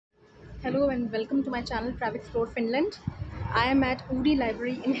Hello and welcome to my channel Travel Explore Finland. I am at Oodi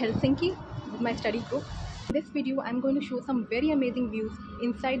Library in Helsinki with my study group. In this video, I'm going to show some very amazing views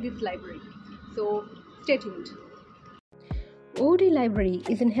inside this library. So stay tuned. Oodi Library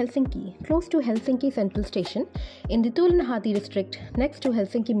is in Helsinki, close to Helsinki Central Station, in the Tuulenhaati district, next to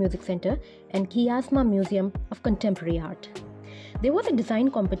Helsinki Music Center and Kiasma Museum of Contemporary Art. There was a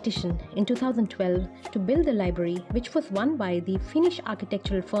design competition in 2012 to build the library, which was won by the Finnish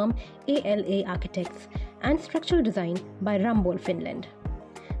architectural firm ALA Architects and structural design by Ramboll, Finland.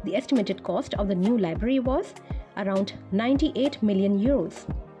 The estimated cost of the new library was around 98 million euros.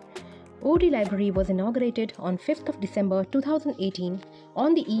 Oodi Library was inaugurated on 5th of December 2018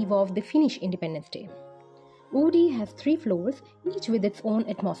 on the eve of the Finnish Independence Day. Oodi has 3 floors, each with its own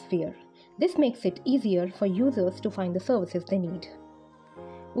atmosphere. This makes it easier for users to find the services they need.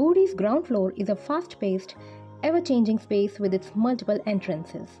 Oodi's ground floor is a fast-paced, ever-changing space with its multiple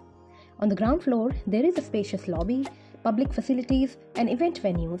entrances. On the ground floor, there is a spacious lobby, public facilities and event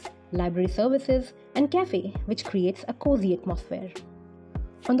venues, library services and cafe, which creates a cozy atmosphere.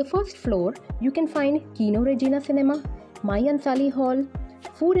 On the first floor, you can find Kino Regina Cinema, Mayan Sali Hall,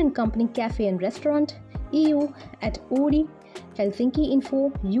 Food and Company Cafe and Restaurant, EU at Oodi, Helsinki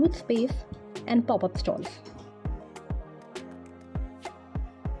Info, Youth Space and pop-up stalls.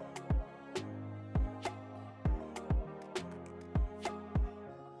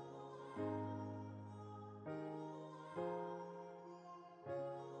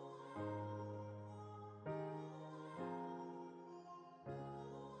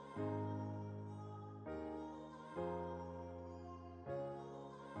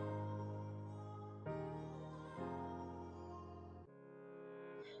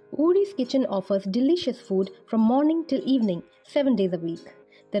 Oodi's kitchen offers delicious food from morning till evening, 7 days a week.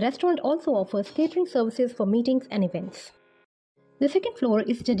 The restaurant also offers catering services for meetings and events. The second floor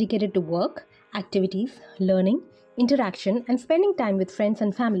is dedicated to work, activities, learning, interaction and spending time with friends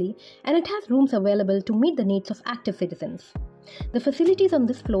and family, and it has rooms available to meet the needs of active citizens. The facilities on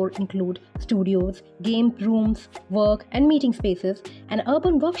this floor include studios, game rooms, work and meeting spaces, an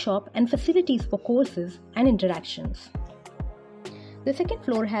urban workshop and facilities for courses and interactions. The second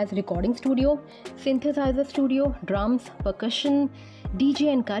floor has recording studio, synthesizer studio, drums, percussion,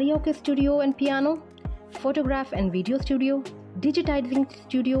 DJ and karaoke studio and piano, photograph and video studio, digitizing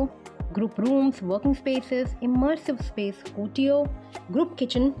studio, group rooms, working spaces, immersive space, studio, group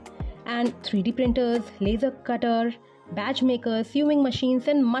kitchen, and 3D printers, laser cutter, badge makers, sewing machines,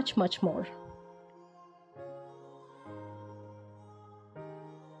 and much more.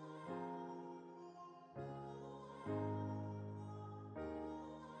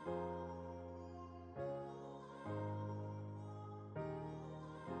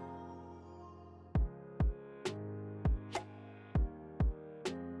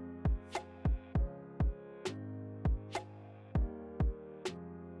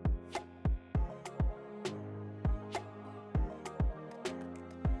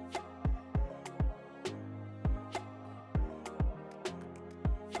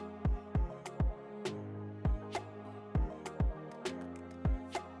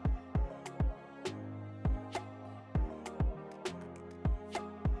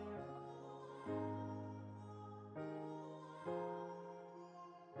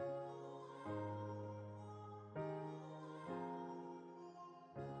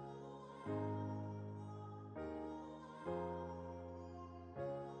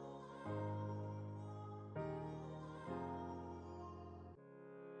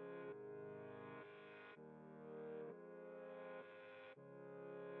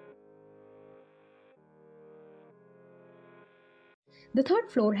 The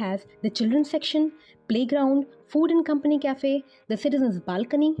third floor has the children's section, playground, food and company cafe, the citizens'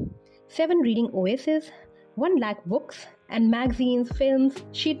 balcony, 7 reading oases, 1 lakh books and magazines, films,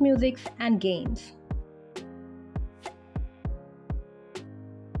 sheet musics and games.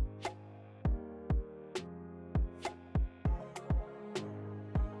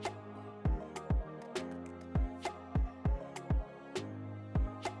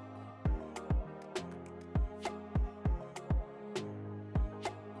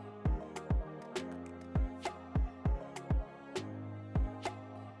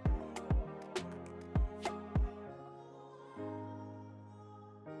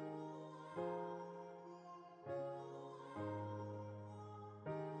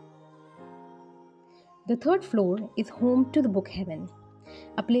 The third floor is home to the book heaven,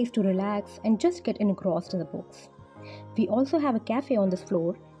 a place to relax and just get engrossed in the books. We also have a cafe on this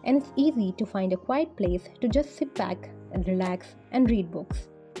floor and it's easy to find a quiet place to just sit back and relax and read books.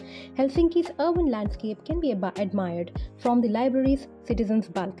 Helsinki's urban landscape can be admired from the library's citizens'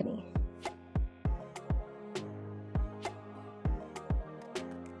 balcony.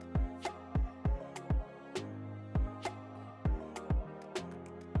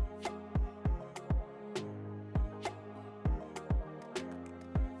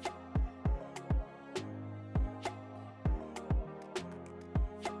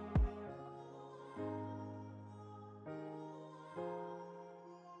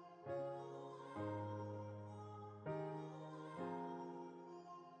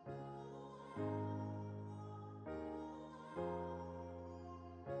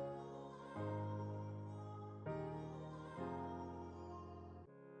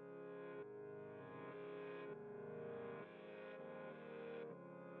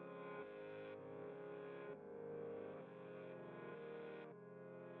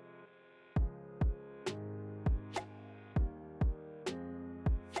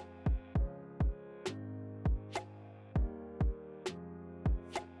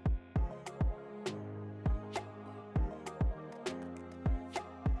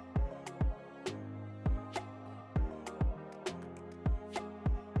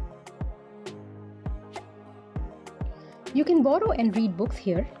 You can borrow and read books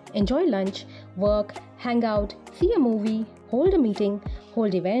here, enjoy lunch, work, hang out, see a movie, hold a meeting,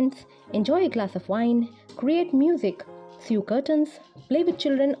 hold events, enjoy a glass of wine, create music, sew curtains, play with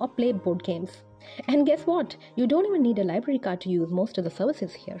children or play board games. And guess what? You don't even need a library card to use most of the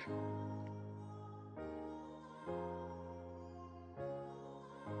services here.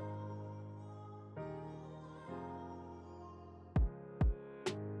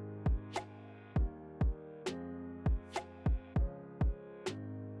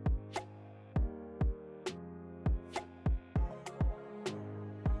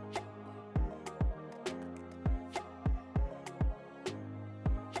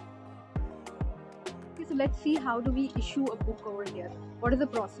 So let's see, how do we issue a book over here? What is the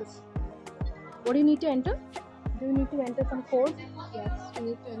process? What do you need to enter? Do you need to enter some code? Yes, we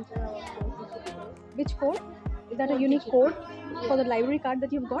need to enter our code. Which code? Is that a unique code for the library card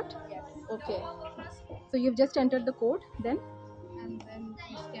that you've got? Yes. Okay. So you've just entered the code, then? And then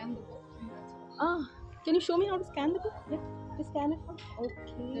you scan the book. And that's it. Ah, can you show me how to scan the book? Yeah, to scan it. Okay.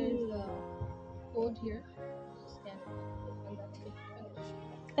 There's a code here. You scan it. And that's it. Finish.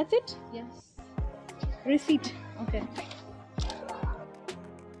 That's it? Yes. Receipt. Okay.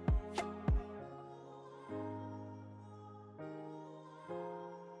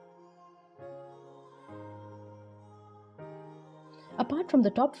 Apart from the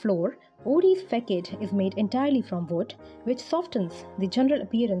top floor, Oodi's facade is made entirely from wood, which softens the general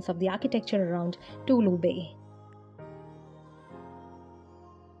appearance of the architecture around Tulu Bay.